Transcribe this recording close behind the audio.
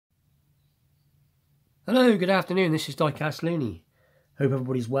Hello, good afternoon. This is Diecast Looney. Hope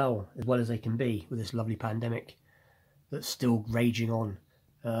everybody's well as they can be with this lovely pandemic that's still raging on.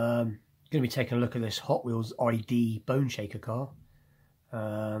 Going to be taking a look at this Hot Wheels ID boneshaker car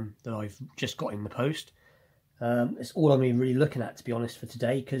that I've just got in the post. It's all I'm really looking at, to be honest, for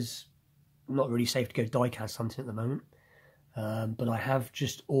today, because I'm not really safe to go diecast hunting at the moment. But I have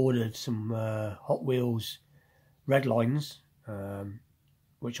just ordered some Hot Wheels red lines,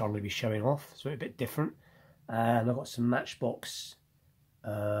 which I'm going to be showing off, so a bit different. And I've got some Matchbox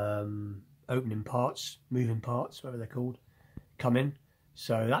opening parts, moving parts, whatever they're called, coming.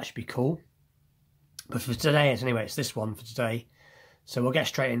 So that should be cool. But for today, it's this one for today. So we'll get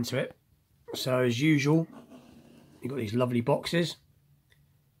straight into it. So as usual, you've got these lovely boxes.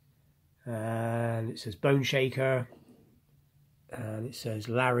 And it says Boneshaker. And it says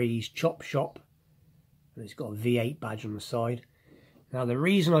Larry's Chop Shop. And it's got a V8 badge on the side. Now the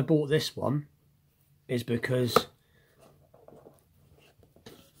reason I bought this one is because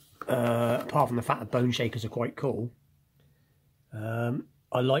apart from the fact that boneshakers are quite cool,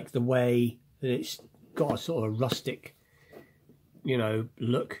 I like the way that it's got a sort of rustic,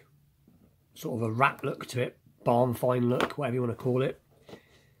 look, sort of a rat look to it, barn find look, whatever you want to call it.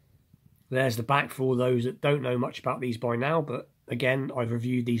 There's the back for all those that don't know much about these by now, but again, I've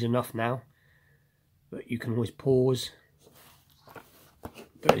reviewed these enough now that you can always pause.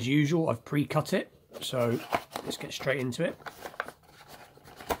 But as usual, I've pre-cut it, so let's get straight into it.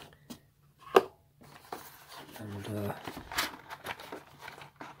 And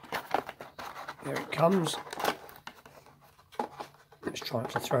there it comes. Let's try not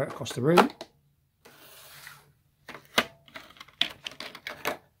to throw it across the room.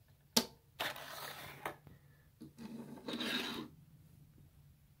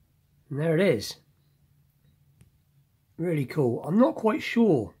 And there it is. Really cool. I'm not quite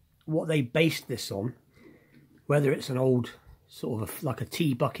sure what they based this on, whether it's an old sort of like a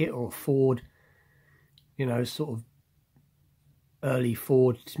tea bucket or a Ford, sort of early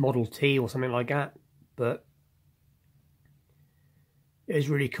Ford Model T or something like that, but it is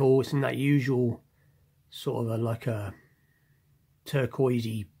really cool. It's in that usual sort of like a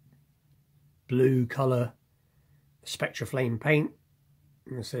turquoisey blue colour Spectra Flame paint,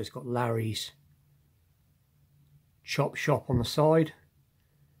 and so it's got Larry's Chop Shop on the side,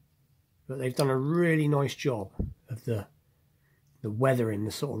 but they've done a really nice job of the weathering,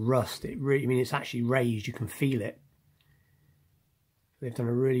 the sort of rust. It really, it's actually raised, you can feel it. They've done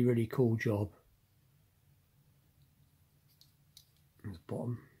a really cool job. There's the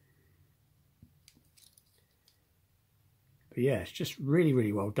bottom. But yeah, it's just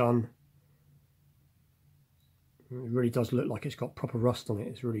really well done. It really does look like it's got proper rust on it.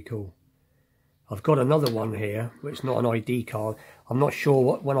 It's really cool. I've got another one here, which is not an ID card. I'm not sure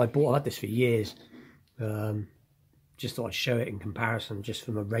what, when I bought, I had this for years. Just thought I'd show it in comparison, just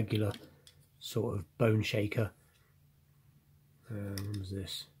from a regular sort of boneshaker. When was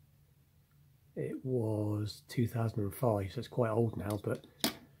this? It was 2005, so it's quite old now, but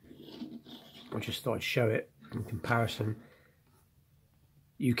I just thought I'd show it in comparison.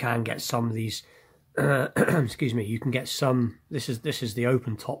 You can get some of these, excuse me, you can get some, this is the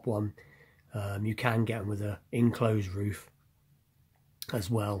open top one. You can get them with an enclosed roof as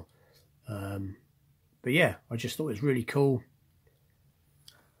well. But yeah, I just thought it was really cool.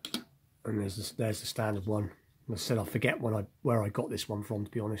 And there's the standard one. As I said, I forget where I got this one from,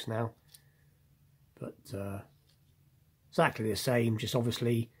 to be honest now. But exactly the same, just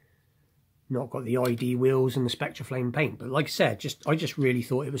obviously not got the ID wheels and the Spectra Flame paint. But like I said, I just really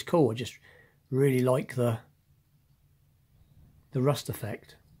thought it was cool. I just really like the rust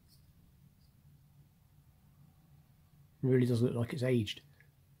effect. It really does look like it's aged.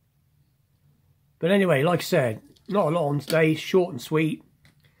 But anyway, like I said, not a lot on today, short and sweet.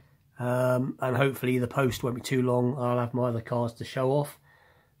 And hopefully the post won't be too long. I'll have my other cars to show off.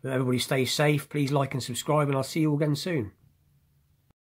 But everybody stay safe. Please like and subscribe, and I'll see you all again soon.